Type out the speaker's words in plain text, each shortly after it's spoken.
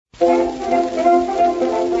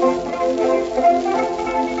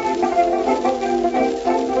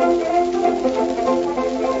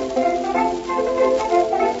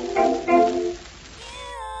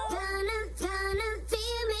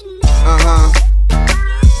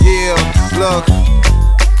Look,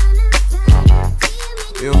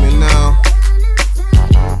 feel me now.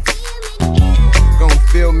 Gon'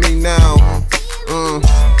 feel me now.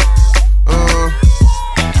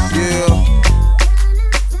 Yeah.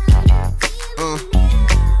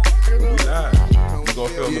 We gonna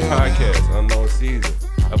film the podcast, Unknown Season,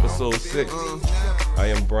 episode 6. I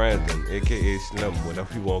am Brandon, aka Slim,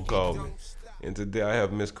 whatever you want to call me. And today I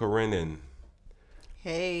have Ms Corinne in.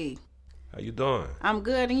 Hey. How you doing? I'm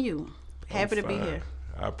good, and you? Happy to be fine. here.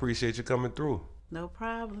 I appreciate you coming through. No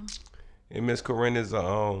problem. And Ms Corinne is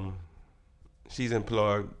she's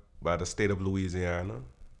employed by the state of Louisiana,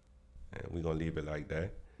 and we're gonna leave it like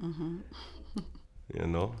that. Mm-hmm. You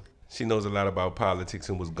know, she knows a lot about politics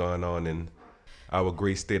and what's going on in our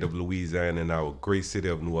great state of Louisiana and our great city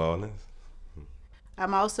of New Orleans.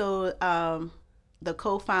 I'm also the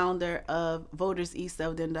co-founder of Voters East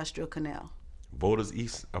of the Industrial Canal. Voters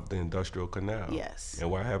East of the Industrial Canal. Yes. And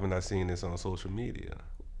why haven't I seen this on social media?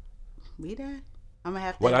 We did. I'm gonna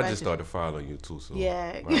have to. Well, I just started following you too, so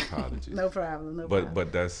yeah. my apologies. No problem.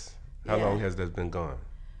 But that's how long has that been going?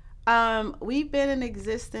 We've been in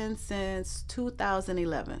existence since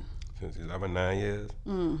 2011. Since 9 years.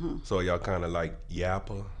 Mm-hmm. So y'all kind of like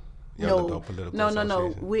Yappa? No.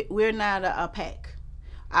 We're not a PAC.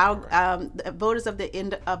 Our Voters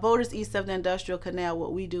East of the Industrial Canal.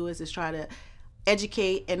 What we do is try to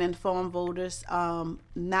educate and inform voters. And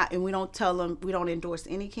we don't tell them, we don't endorse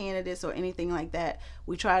any candidates or anything like that.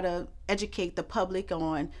 We try to educate the public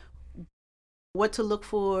on what to look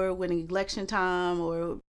for when election time,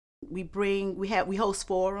 or we host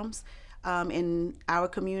forums in our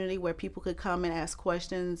community where people could come and ask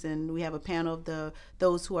questions, and we have a panel of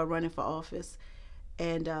those who are running for office.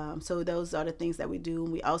 And so those are the things that we do.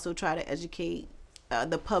 And we also try to educate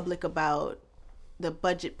the public about the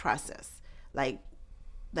budget process. Like,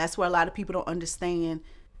 that's where a lot of people don't understand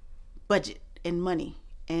budget and money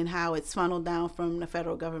and how it's funneled down from the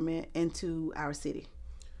federal government into our city.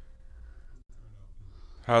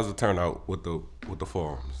 How's the turnout with the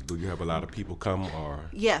forums? Do you have a lot of people come, or?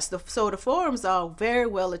 Yes, so the forums are very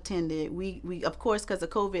well attended. We of course, because of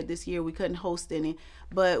COVID this year, we couldn't host any,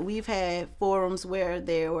 but we've had forums where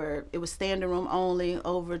it was standing room only,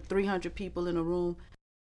 over 300 people in a room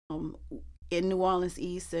in New Orleans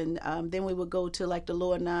East, and then we would go to like the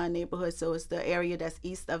Lower 9 neighborhood, so it's the area that's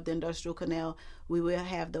east of the Industrial Canal. We will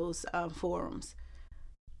have those forums.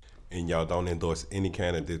 And y'all don't endorse any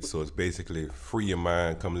candidates, so it's basically free your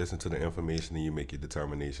mind, come listen to the information, and you make your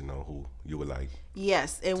determination on who you would like.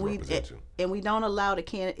 Yes, and we don't allow the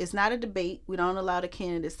candidate. It's not a debate. We don't allow the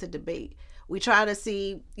candidates to debate. We try to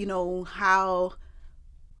see, how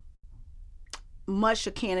much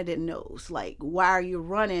a candidate knows. Like, why are you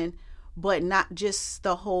running? But not just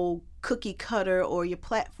the whole cookie cutter or your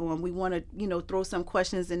platform. We want to, throw some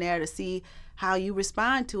questions in there to see how you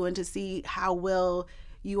respond to it, and to see how well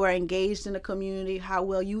you are engaged in the community, how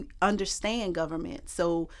well you understand government.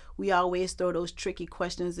 So we always throw those tricky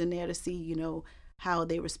questions in there to see, how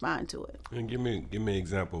they respond to it. And give me an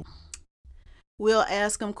example. We'll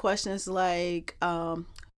ask them questions like, do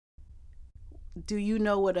you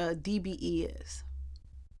know what a DBE is?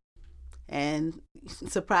 And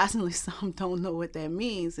surprisingly, some don't know what that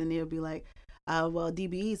means. And they'll be like, well,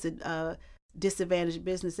 DBE is a disadvantaged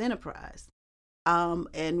business enterprise.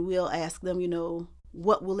 And we'll ask them,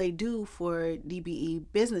 what will they do for DBE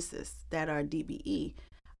businesses that are DBE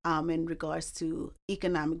in regards to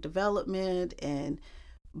economic development and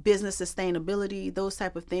business sustainability, those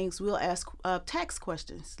type of things. We'll ask tax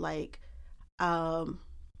questions like how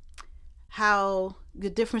the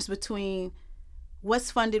difference between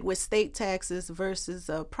what's funded with state taxes versus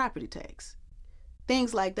property tax,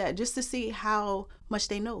 things like that, just to see how much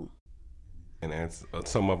they know. And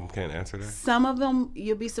some of them can't answer that? Some of them,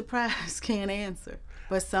 you'll be surprised, can't answer,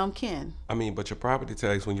 but some can. I mean, but your property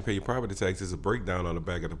tax, when you pay your property tax, is a breakdown on the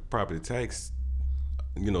back of the property tax,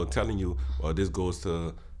 telling you, this goes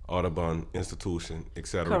to Audubon Institution,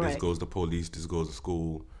 etc. Correct. This goes to police, this goes to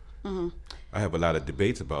school. Mm-hmm. I have a lot of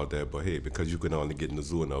debates about that, but hey, because you can only get in the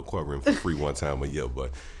zoo and the aquarium for free one time a year,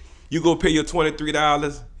 but you go pay your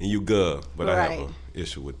 $23 and you good. But right. I have an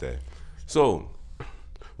issue with that. So,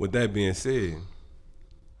 with that being said,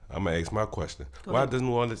 I'm going to ask my question. Why does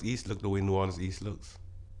New Orleans East look the way New Orleans East looks?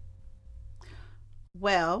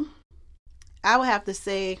 Well, I would have to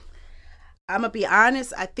say, I'm going to be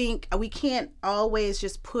honest, I think we can't always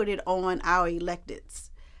just put it on our electeds.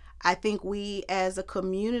 I think we as a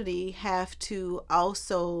community have to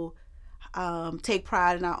also take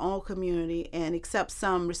pride in our own community and accept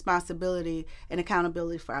some responsibility and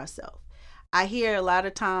accountability for ourselves. I hear a lot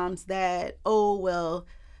of times that,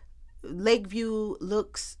 Lakeview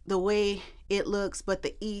looks the way it looks, but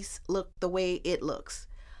the East look the way it looks.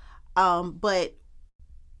 But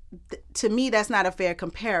to me, that's not a fair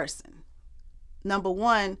comparison. Number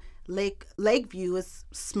one, Lakeview is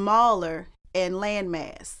smaller in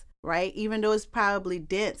landmass, right? Even though it's probably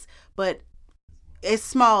dense, but it's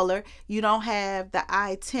smaller. You don't have the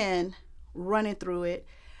I-10 running through it.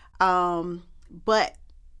 But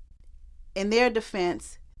in their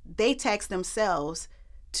defense, they tax themselves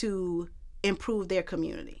to improve their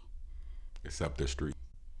community. It's up the street.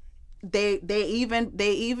 They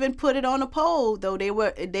even put it on a poll, though.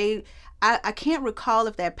 I can't recall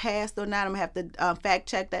if that passed or not. I'm gonna have to fact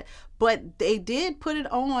check that. But they did put it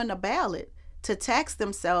on a ballot to tax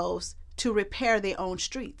themselves to repair their own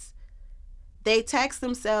streets. They tax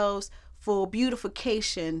themselves for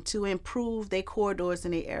beautification, to improve their corridors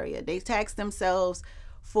in the area. They tax themselves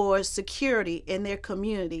for security in their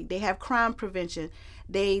community. They have crime prevention.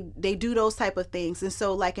 They do those type of things. And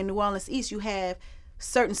so, like in New Orleans East, you have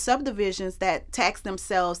certain subdivisions that tax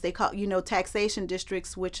themselves. They call, taxation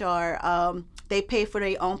districts, which are they pay for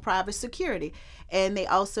their own private security, and they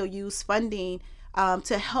also use funding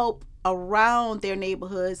to help around their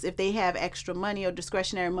neighborhoods. If they have extra money or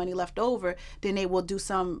discretionary money left over, then they will do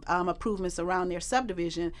some improvements around their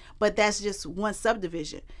subdivision. But that's just one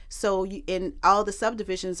subdivision. So and all the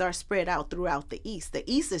subdivisions are spread out throughout the East. The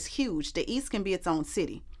East is huge. The East can be its own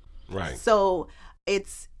city. Right. So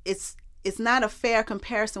it's not a fair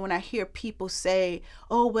comparison when I hear people say,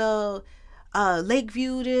 "Oh well,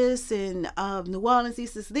 Lakeview this and New Orleans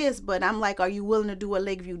East is this," but I'm like, are you willing to do what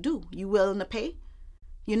Lakeview do? You willing to pay?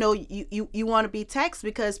 You want to be taxed,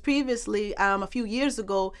 because previously, a few years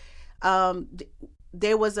ago,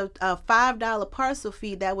 there was a $5 parcel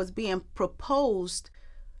fee that was being proposed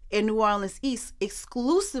in New Orleans East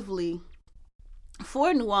exclusively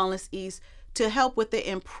for New Orleans East to help with the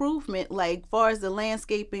improvement, like far as the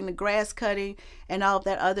landscaping, the grass cutting, and all of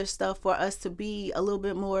that other stuff, for us to be a little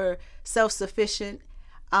bit more self-sufficient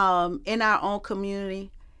in our own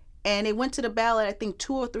community. And it went to the ballot, I think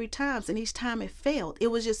 2 or 3 times, and each time it failed. It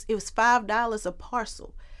was $5 a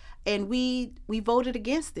parcel, and we voted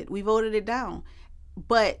against it. We voted it down.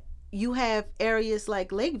 But you have areas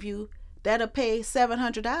like Lakeview that'll pay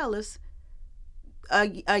 $700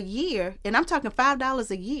 a year, and I'm talking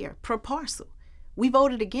 $5 a year per parcel. We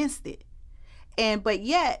voted against it, but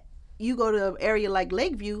yet you go to an area like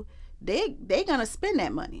Lakeview, they're gonna spend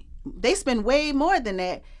that money. They spend way more than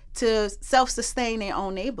that to self-sustain their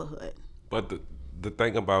own neighborhood. But the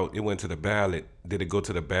thing about it went to the ballot, did it go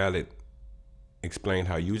to the ballot explain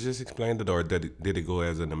how you just explained it, or did it go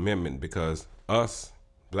as an amendment? Because us,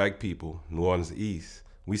 black people, New Orleans East,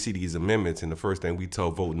 we see these amendments, and the first thing we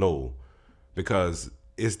tell vote no, because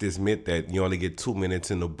it's this myth that you only get 2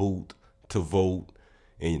 minutes in the booth to vote,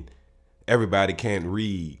 and everybody can't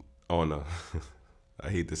read on a, I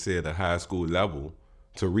hate to say it, a high school level,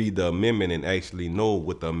 to read the amendment and actually know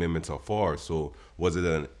what the amendments are for. So was it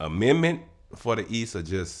an amendment for the East, or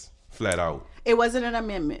just flat out? It wasn't an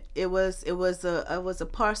amendment. It was a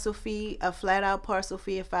parcel fee, a flat out parcel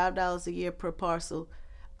fee of $5 a year per parcel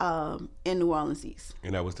in New Orleans East.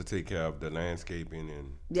 And that was to take care of the landscaping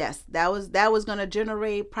and. Yes, that was going to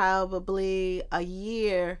generate probably a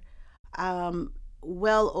year,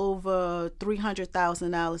 well over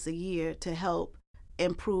 $300,000 a year to help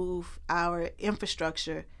improve our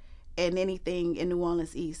infrastructure and anything in New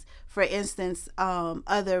Orleans East. For instance,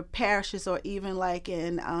 other parishes, or even like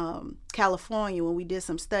in California, when we did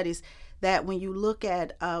some studies, that when you look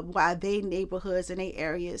at why they neighborhoods and they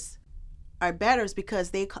areas are better, is because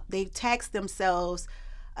they tax themselves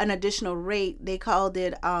an additional rate. They called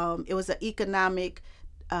it it was an economic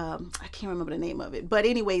I can't remember the name of it, but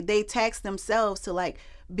anyway, they tax themselves to like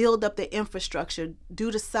build up the infrastructure, do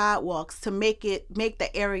the sidewalks, to make the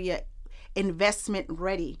area investment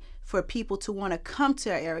ready for people to want to come to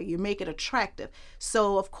our area. You make it attractive.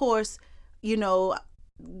 So of course,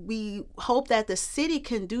 we hope that the city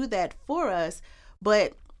can do that for us,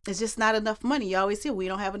 but it's just not enough money. You always hear, we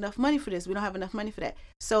don't have enough money for this, we don't have enough money for that.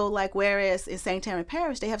 So like, whereas in St. Tammany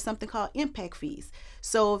Parish, they have something called impact fees.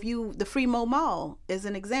 So the Fremont Mall is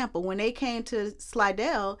an example. When they came to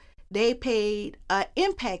Slidell, they paid an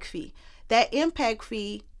impact fee. That impact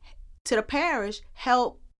fee to the parish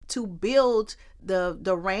helped to build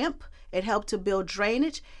the ramp. It helped to build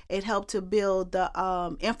drainage. It helped to build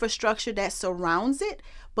the infrastructure that surrounds it.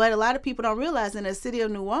 But a lot of people don't realize, in the city of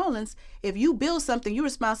New Orleans, if you build something, you're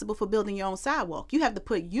responsible for building your own sidewalk. You have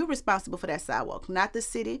to you're responsible for that sidewalk, not the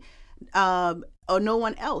city or no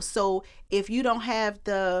one else. So if you don't have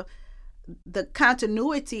the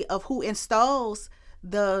continuity of who installs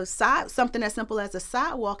something as simple as a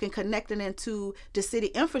sidewalk and connecting into the city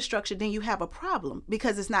infrastructure, then you have a problem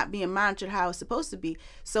because it's not being monitored how it's supposed to be.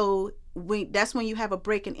 So that's when you have a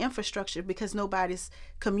break in infrastructure because nobody's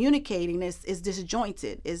communicating. It's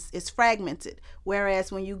disjointed, it's fragmented.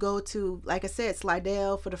 Whereas when you go to, like I said,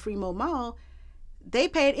 Slidell for the Fremont Mall, they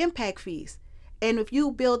paid impact fees. And if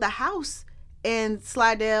you build a house in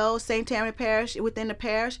Slidell, St. Tammany Parish, within the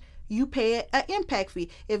parish, you pay an impact fee.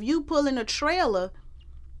 If you pull in a trailer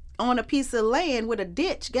on a piece of land with a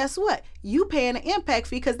ditch, guess what? You paying an impact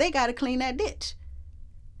fee because they got to clean that ditch.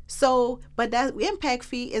 So, but that impact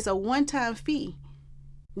fee is a one-time fee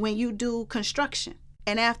when you do construction.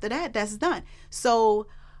 And after that, that's done. So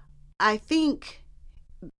I think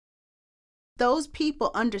those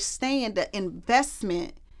people understand the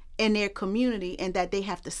investment in their community and that they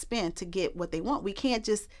have to spend to get what they want. We can't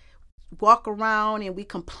just walk around and we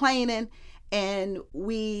complaining and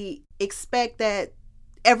we expect that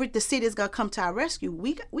the city is gonna come to our rescue.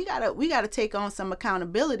 We gotta take on some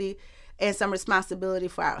accountability and some responsibility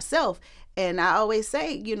for ourselves. And I always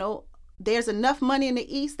say, there's enough money in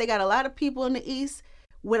the East. They got a lot of people in the East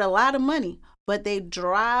with a lot of money, but they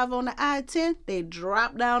drive on the I-10, they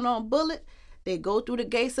drop down on Bullitt, they go through the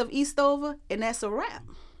gates of Eastover, and that's a wrap.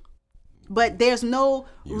 But there's no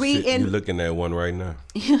you're looking at one right now.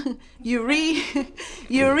 If you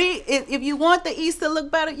want the East to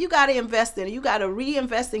look better, you got to invest in it. You got to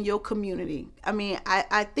reinvest in your community. I mean,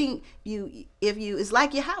 I think it's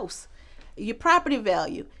like your house, your property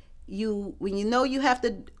value. When you have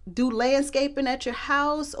to do landscaping at your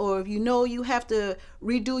house, or if you have to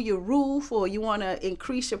redo your roof, or you want to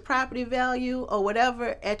increase your property value or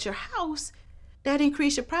whatever at your house, that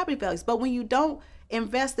increase your property values. But when you don't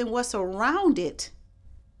invest in what's around it,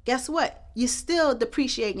 guess what? You're still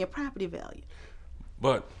depreciating your property value.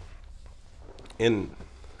 But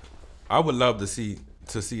I would love to see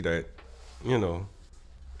that,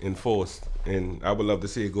 enforced, and I would love to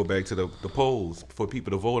see it go back to the polls for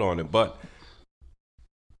people to vote on it. But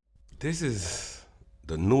this is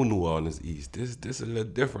the New Orleans East. This is a little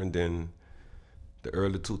different than the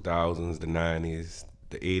early 2000s, the 90s,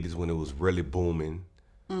 the 80s when it was really booming.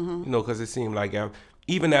 Mm-hmm. Because it seemed like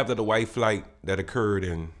even after the white flight that occurred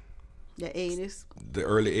in the 80s, the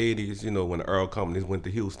early 80s, when the oil companies went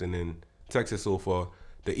to Houston and Texas, so far,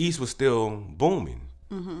 the East was still booming.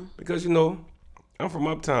 Mm-hmm. Because, I'm from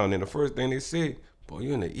Uptown, and the first thing they say, boy,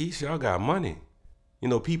 you in the East, y'all got money.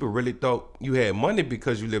 People really thought you had money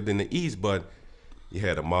because you lived in the East, but you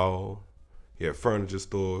had a mall, you had furniture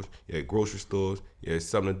stores, you had grocery stores, you had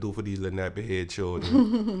something to do for these little nappy head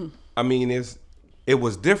children. I mean, it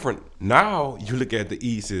was different. Now you look at the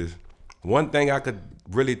East, is one thing I could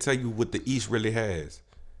really tell you what the East really has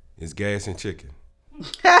is gas and chicken.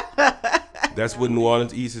 That's what New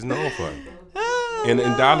Orleans East is known for. And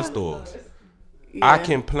in dollar stores. Yeah. I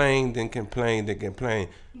complained. I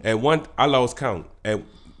lost count.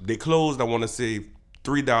 They closed, I want to say,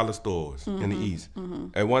 $3 stores in the East. Mm-hmm.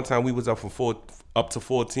 At one time, we was up to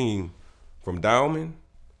 14 from Dowman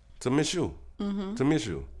to Michoud.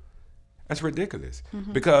 That's ridiculous.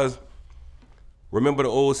 Mm-hmm. Because remember the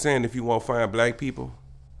old saying, if you want to find black people,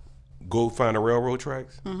 go find the railroad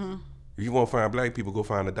tracks? Mm-hmm. If you want to find black people, go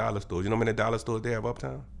find the dollar stores. You know how many dollar stores they have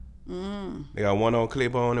uptown? Mm. They got one on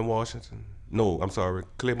Claiborne and Washington. No, I'm sorry,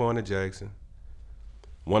 Claiborne and Jackson.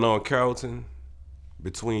 One on Carrollton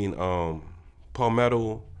between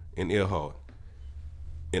Palmetto and Earhart.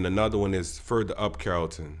 And another one is further up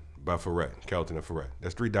Carrollton by Carrollton and Ferret.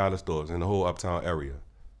 That's $3 stores in the whole uptown area.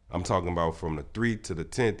 I'm talking about from the 3 to the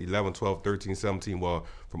 10th, 11, 12, 13, 17. Well,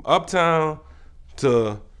 from uptown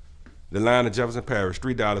to the line of Jefferson Parish,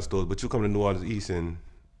 $3 stores. But you come to New Orleans East and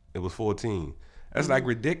it was 14. That's like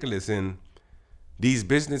ridiculous. And these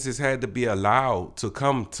businesses had to be allowed to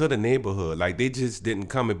come to the neighborhood. Like they just didn't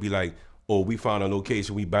come and be like, oh, we found a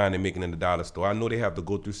location, we buying and making in the dollar store. I know they have to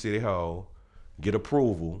go through City Hall, get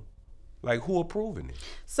approval. Like who approving it?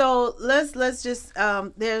 So let's just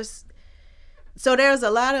there's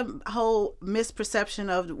a lot of whole misperception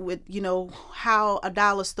of how a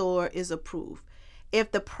dollar store is approved.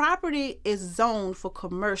 If the property is zoned for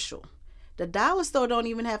commercial, the dollar store don't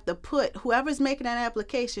even have to put, whoever's making that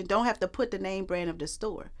application don't have to put the name brand of the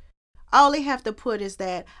store. All they have to put is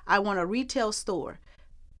that I want a retail store.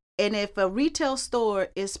 And if a retail store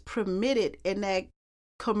is permitted in that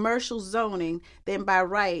commercial zoning, then by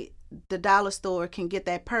right, the dollar store can get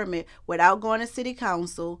that permit without going to city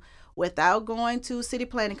council, without going to city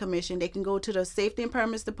planning commission. They can go to the safety and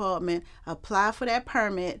permits department, apply for that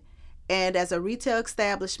permit. And as a retail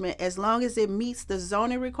establishment, as long as it meets the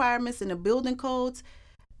zoning requirements and the building codes,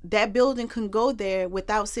 that building can go there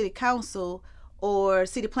without city council or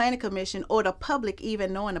City Planning Commission or the public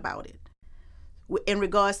even knowing about it in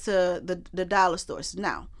regards to the dollar stores.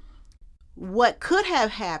 Now, what could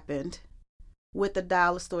have happened with the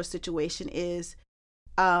dollar store situation is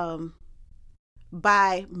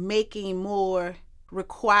by making more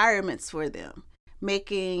requirements for them,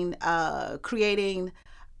 creating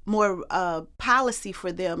more policy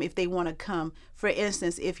for them if they want to come. For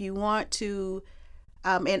instance, if you want to,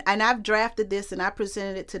 and I've drafted this and I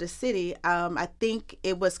presented it to the city. I think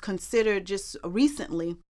it was considered just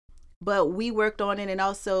recently, but we worked on it, and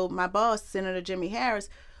also my boss, Senator Jimmy Harris,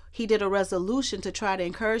 he did a resolution to try to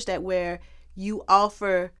encourage that, where you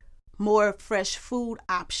offer more fresh food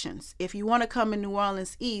options. If you want to come in New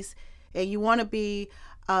Orleans East and you want to be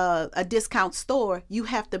a discount store, you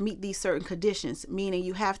have to meet these certain conditions, meaning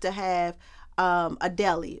you have to have a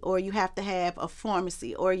deli, or you have to have a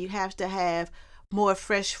pharmacy, or you have to have more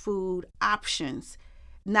fresh food options,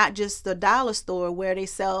 not just the dollar store where they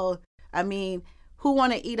sell, I mean, who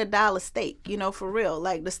want to eat a dollar steak, for real?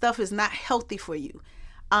 Like, the stuff is not healthy for you.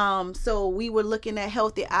 So we were looking at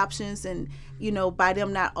healthy options, and, by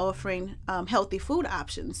them not offering healthy food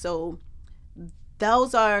options. So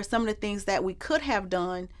those are some of the things that we could have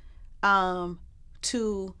done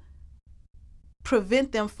to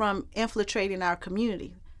prevent them from infiltrating our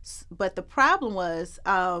community. But the problem was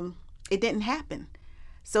it didn't happen.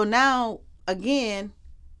 So now, again,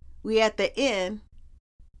 we at the end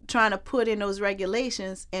trying to put in those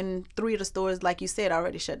regulations, and 3 of the stores, like you said,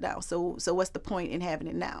 already shut down. So what's the point in having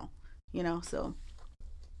it now? So.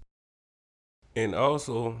 And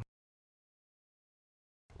also,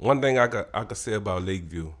 one thing I could say about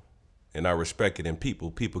Lakeview, and I respect it, and people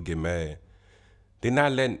get mad. They're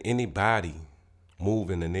not letting anybody move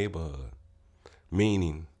in the neighborhood.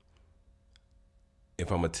 Meaning,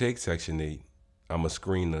 if I'm going to take Section 8, I'm going to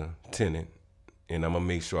screen the tenant, and I'm going to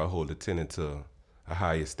make sure I hold the tenant to a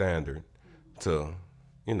higher standard to,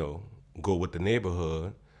 go with the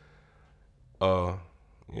neighborhood. We're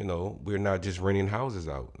not just renting houses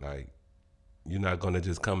out. Like, you're not going to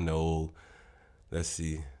just come to, let's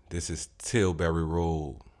see, this is Tilbury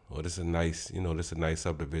Road, or this is a nice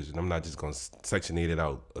subdivision. I'm not just going to Section 8 it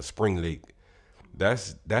out, a Spring Lake.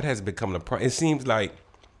 That has become a problem. It seems like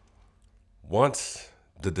once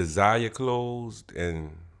the Desire closed,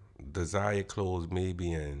 and Desire closed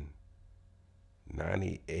maybe in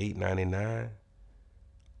 98, 99,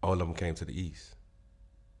 all of them came to the east.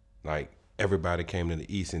 Like, everybody came to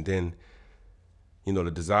the east, and then,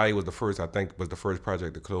 the Desire was the first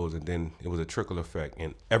project to close, and then it was a trickle effect,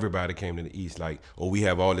 and everybody came to the east. Like, we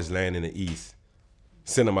have all this land in the east,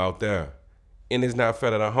 send them out there. And it's not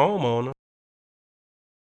fair to the homeowner.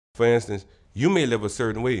 For instance, you may live a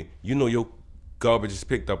certain way. Your garbage is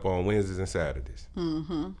picked up on Wednesdays and Saturdays.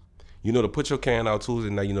 Mm-hmm. To put your can out Tuesday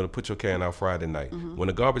night, to put your can out Friday night. Mm-hmm. When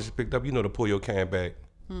the garbage is picked up, to pull your can back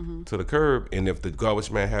to the curb. And if the garbage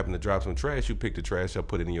man happened to drop some trash, you pick the trash up,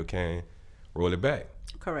 put it in your can, roll it back.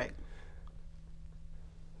 Correct.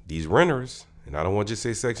 These renters, and I don't want to just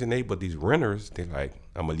say Section 8, but these renters, they're like,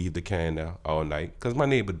 I'm going to leave the can there all night, because my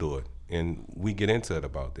neighbor do it. And we get into it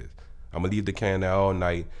about this. I'm going to leave the can there all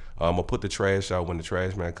night. I'm going to put the trash out when the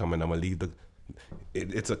trash man come in. I'm going to leave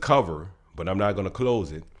it's a cover, but I'm not going to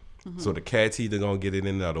close it. Mm-hmm. So the cat's either going to get it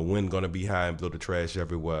in there, the wind going to be high and blow the trash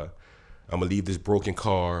everywhere. I'm going to leave this broken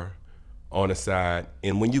car on the side.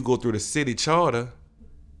 And when you go through the city charter,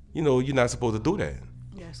 you're not supposed to do that.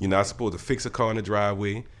 Yes. You're not supposed to fix a car in the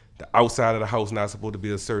driveway. The outside of the house not supposed to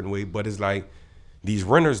be a certain way. But it's like these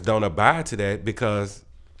renters don't abide to that because,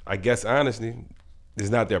 I guess, honestly, it's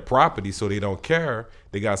not their property, so they don't care.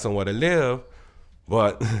 They got somewhere to live.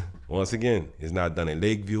 But once again, it's not done in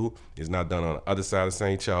Lakeview. It's not done on the other side of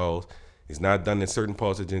St. Charles. It's not done in certain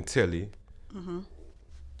parts of Gentilly. Mm-hmm.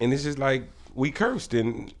 And it's just like, we cursed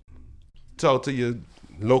and talk to your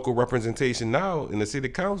local representation now in the city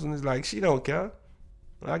council, and it's like, she don't care.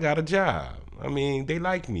 I got a job. I mean, they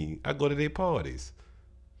like me. I go to their parties.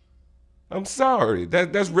 I'm sorry.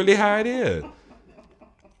 That's really how it is.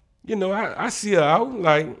 I see her out,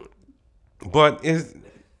 like, but it's,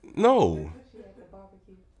 no.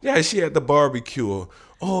 Yeah, she at the barbecue.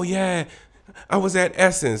 Oh, yeah, I was at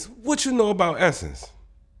Essence. What you know about Essence?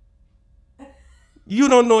 You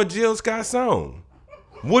don't know a Jill Scott song.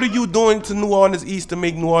 What are you doing to New Orleans East to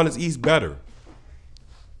make New Orleans East better?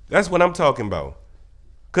 That's what I'm talking about.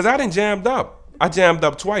 Because I done jammed up. I jammed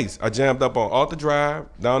up twice. I jammed up on Arthur Drive,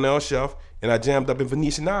 down there on Shelf, and I jammed up in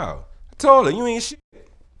Venetian Isle. I told her, you ain't shit.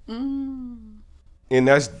 Mm. And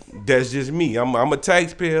that's just me. I'm a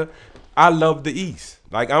taxpayer. I love the East.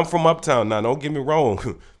 Like, I'm from Uptown now. Don't get me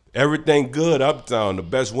wrong. Everything good uptown. The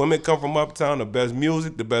best women come from uptown, the best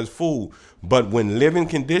music, the best food. But when living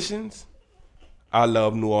conditions, I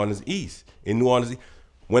love New Orleans East. In New Orleans,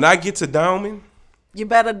 when I get to Downman, you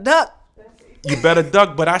better duck.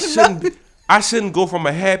 But I shouldn't go from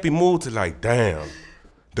a happy mood to like, damn,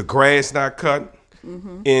 the grass not cut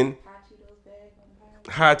and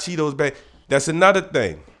hot Cheetos bag. That's another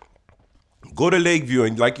thing. Go to Lakeview,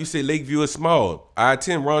 and like you said, Lakeview is small.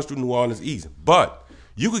 I-10 runs through New Orleans East. But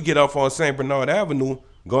you could get off on St. Bernard Avenue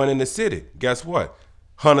going in the city. Guess what?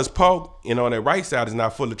 Hunters Park, and on that right side is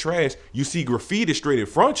not full of trash. You see graffiti straight in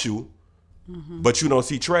front you, but you don't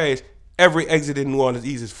see trash. Every exit in New Orleans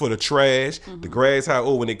East is full of trash. The grass,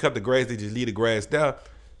 when they cut the grass, they just leave the grass down.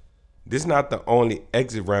 This is not the only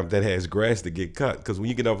exit ramp that has grass to get cut. Because when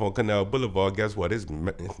you get off on Canal Boulevard, guess what? It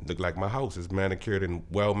look like my house. It's manicured and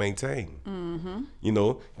well maintained. You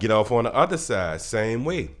know, get off on the other side, same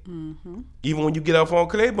way. Even when you get off on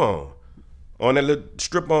Claiborne, on that little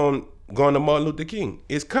strip on going to Martin Luther King,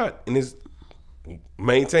 it's cut and it's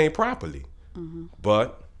maintained properly.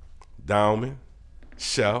 But Downman,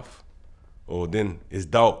 Chef, then it's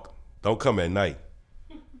dark. Don't come at night.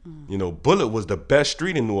 You know, Bullitt was the best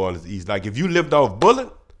street in New Orleans East. Like, if you lived off Bullitt,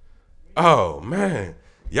 oh, man,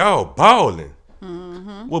 y'all balling.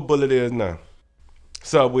 What Bullitt is now?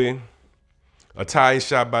 Subway, a tire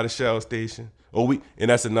shop by the Shell station. And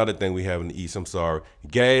that's another thing we have in the East, I'm sorry.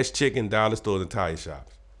 Gas, chicken, dollar stores, and tire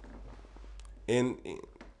shops. And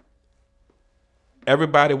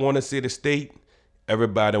everybody want to see the state.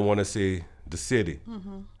 Everybody want to see the city.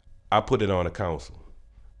 I put it on the council.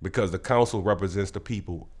 Because the council represents the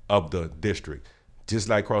people of the district, just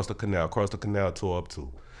like Cross the Canal tore up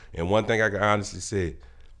too. And one thing I can honestly say,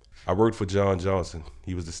 I worked for John Johnson.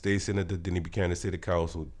 He was the state senator, then he became the city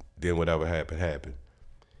council, then whatever happened.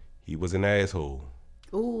 He was an asshole.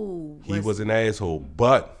 He was an asshole,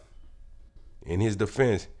 but in his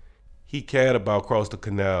defense, he cared about Cross the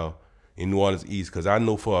Canal in New Orleans East, because I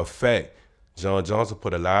know for a fact John Johnson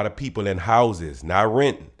put a lot of people in houses, not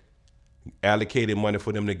renting. Allocated money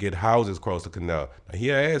for them to get houses across the canal. Now,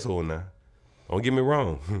 he an asshole now. Don't get me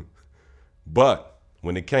wrong. But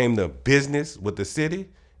when it came to business with the city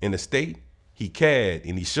and the state, he cared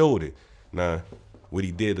and he showed it. Now, what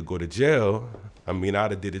he did to go to jail, I mean,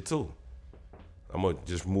 I'd have did it too. I'm going to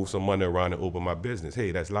just move some money around and open my business.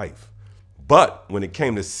 Hey, that's life. But when it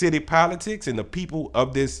came to city politics and the people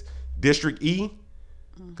of this District E,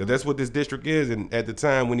 because that's what this district is, and at the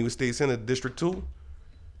time when he was state senator, District 2,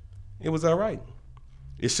 it was all right.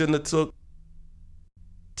 It shouldn't have took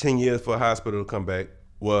 10 years for a hospital to come back.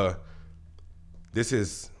 Well, this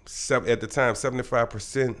is, at the time,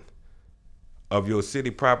 75% of your city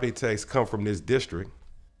property tax come from this district.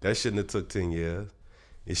 That shouldn't have took 10 years.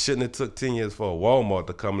 It shouldn't have took 10 years for a Walmart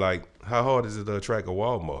to come. Like, how hard is it to attract a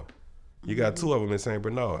Walmart? You got two of them in St.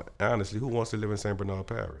 Bernard. Honestly, who wants to live in St. Bernard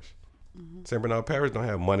Parish? St. Bernard Parish don't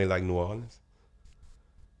have money like New Orleans.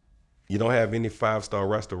 You don't have any 5-star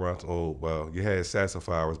restaurants. Oh, well, you had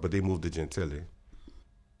Sassafras, but they moved to Gentilly.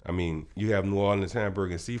 I mean, you have New Orleans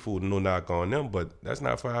hamburger and seafood, no knock on them, but that's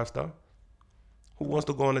not 5-star. Who wants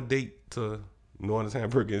to go on a date to New Orleans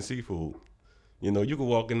hamburger and seafood? You know, you can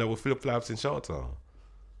walk in there with flip-flops and shorts on.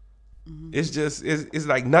 It's just, it's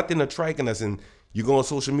like nothing attracting us. And you go on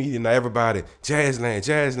social media, now everybody,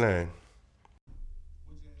 Jazzland.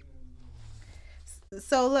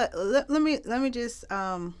 So let me just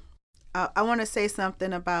I want to say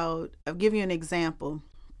something about, I'll give you an example.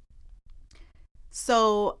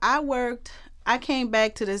 So I came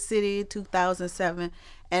back to the city 2007,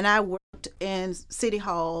 and I worked in City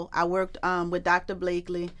Hall. I worked with Dr.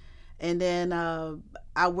 Blakely, and then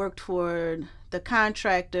I worked for the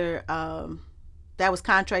contractor that was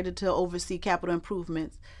contracted to oversee capital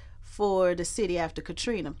improvements for the city after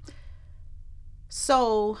Katrina.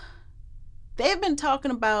 So they've been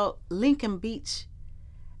talking about Lincoln Beach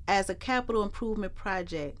as a capital improvement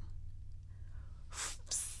project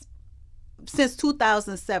since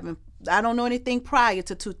 2007. I don't know anything prior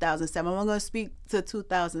to 2007. I'm going to speak to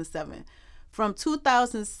 2007. From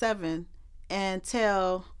 2007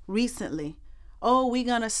 until recently, we're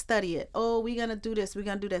going to study it. We're going to do this. We're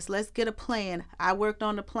going to do this. Let's get a plan. I worked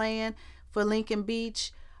on the plan for Lincoln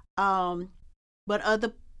Beach, but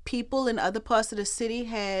other people in other parts of the city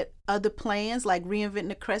had other plans, like Reinventing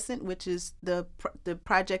the Crescent, which is the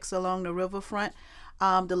projects along the riverfront,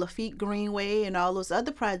 the Lafitte Greenway, and all those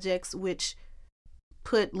other projects, which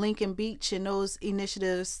put Lincoln Beach and those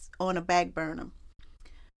initiatives on a back burner.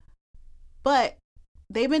 But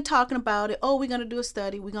they've been talking about it. We're going to do a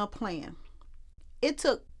study. We're going to plan. It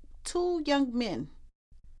took 2 young men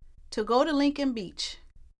to go to Lincoln Beach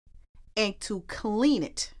and to clean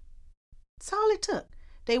it That's all it took.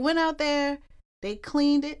 They went out there, they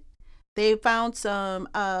cleaned it. They found some,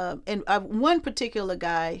 and one particular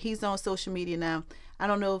guy, he's on social media now. I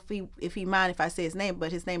don't know if he mind if I say his name,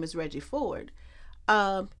 but his name is Reggie Ford.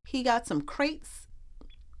 He got some crates.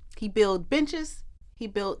 He built benches. He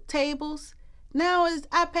built tables. Now, as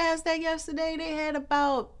I passed that yesterday, they had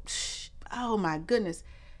about, oh my goodness,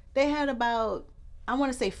 they had about, I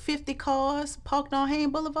want to say 50 cars parked on Hain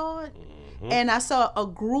Boulevard. Mm-hmm. And I saw a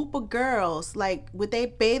group of girls, like with their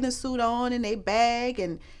bathing suit on and their bag,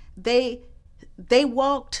 and they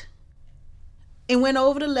walked and went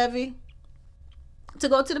over the levee to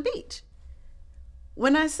go to the beach.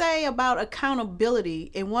 When I say about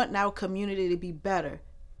accountability and wanting our community to be better,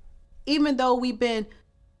 even though we've been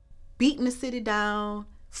beating the city down,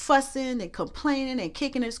 fussing and complaining and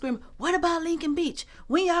kicking and screaming, what about Lincoln Beach?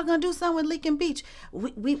 When y'all gonna do something with Lincoln Beach?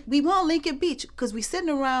 We want Lincoln Beach because we sitting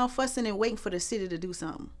around fussing and waiting for the city to do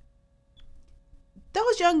something.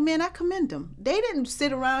 Those young men, I commend them. They didn't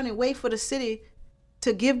sit around and wait for the city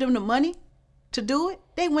to give them the money to do it.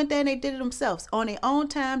 They went there and they did it themselves on their own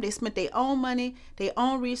time. They spent their own money, their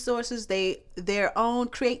own resources, their own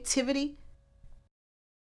creativity.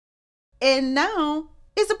 And now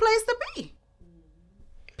it's a place to be.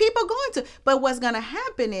 People going to. But what's going to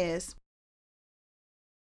happen is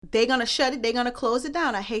they're going to shut it. They're going to close it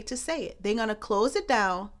down. I hate to say it. They're going to close it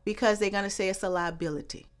down because they're going to say it's a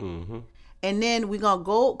liability. Mm-hmm. And then we're going to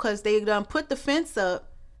go, because they done put the fence up,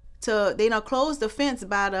 they done close the fence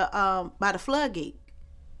by the floodgate.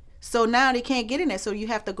 So now they can't get in there. So you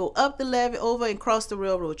have to go up the levee, over and cross the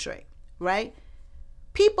railroad track, right?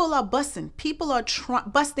 People are busting. People are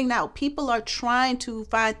busting out. People are trying to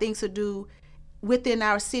find things to do within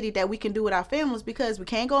our city that we can do with our families, because we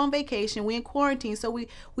can't go on vacation. We're in quarantine. So we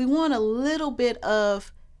want a little bit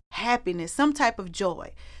of happiness, some type of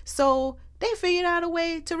joy. So they figured out a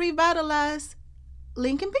way to revitalize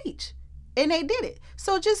Lincoln Beach. And they did it.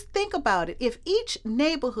 So just think about it. If each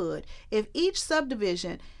neighborhood, if each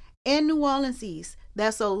subdivision in New Orleans East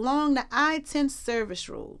that's along the I-10 service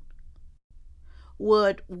road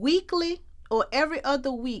would weekly or every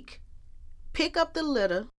other week pick up the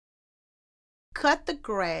litter, cut the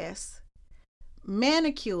grass,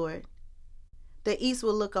 manicure it, the East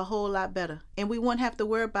will look a whole lot better. And we won't have to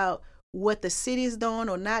worry about what the city is doing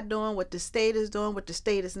or not doing, what the state is doing, what the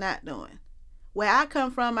state is not doing. Where I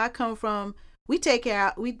come from, we take care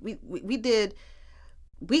of, we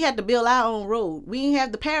had to build our own road.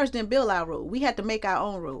 The parish didn't build our road. We had to make our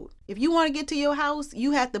own road. If you want to get to your house,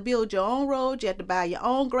 you have to build your own road. You have to buy your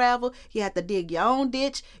own gravel. You have to dig your own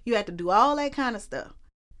ditch. You have to do all that kind of stuff.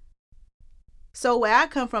 So where I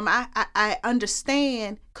come from, I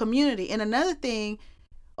understand community. And another thing,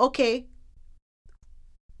 okay,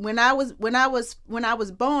 when I was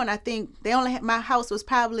born, I think they only had, my house was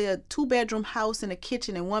probably a 2-bedroom house and a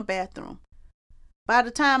kitchen and 1 bathroom. By the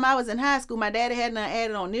time I was in high school, my daddy had not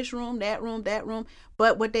added on this room, that room, that room.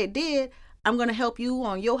 But what they did, I'm going to help you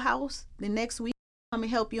on your house the next week. I'm going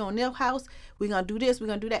to help you on their house. We're going to do this, we're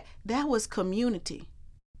going to do that. That was community.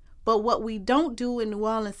 But what we don't do in New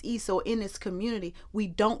Orleans East or in this community, we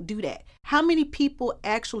don't do that. How many people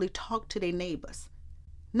actually talk to their neighbors?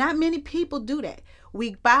 Not many people do that.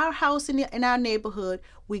 We buy our house in our neighborhood,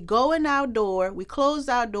 we go in our door, we close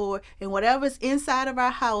our door, and whatever's inside of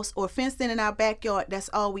our house or fenced in our backyard, that's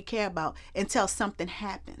all we care about until something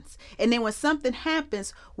happens. And then when something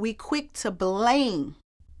happens, we quick to blame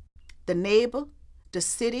the neighbor, the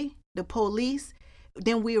city, the police.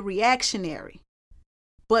 Then we're reactionary.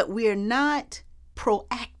 But we're not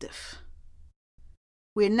proactive.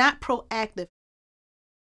 We're not proactive.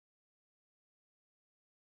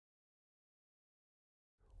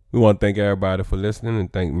 We want to thank everybody for listening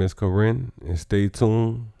and thank Ms Corinne. And stay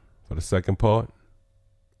tuned for the second part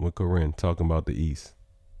with Corinne talking about the East.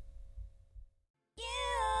 Yeah,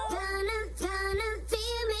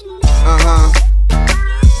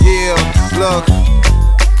 look.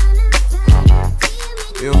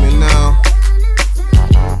 Feel me now.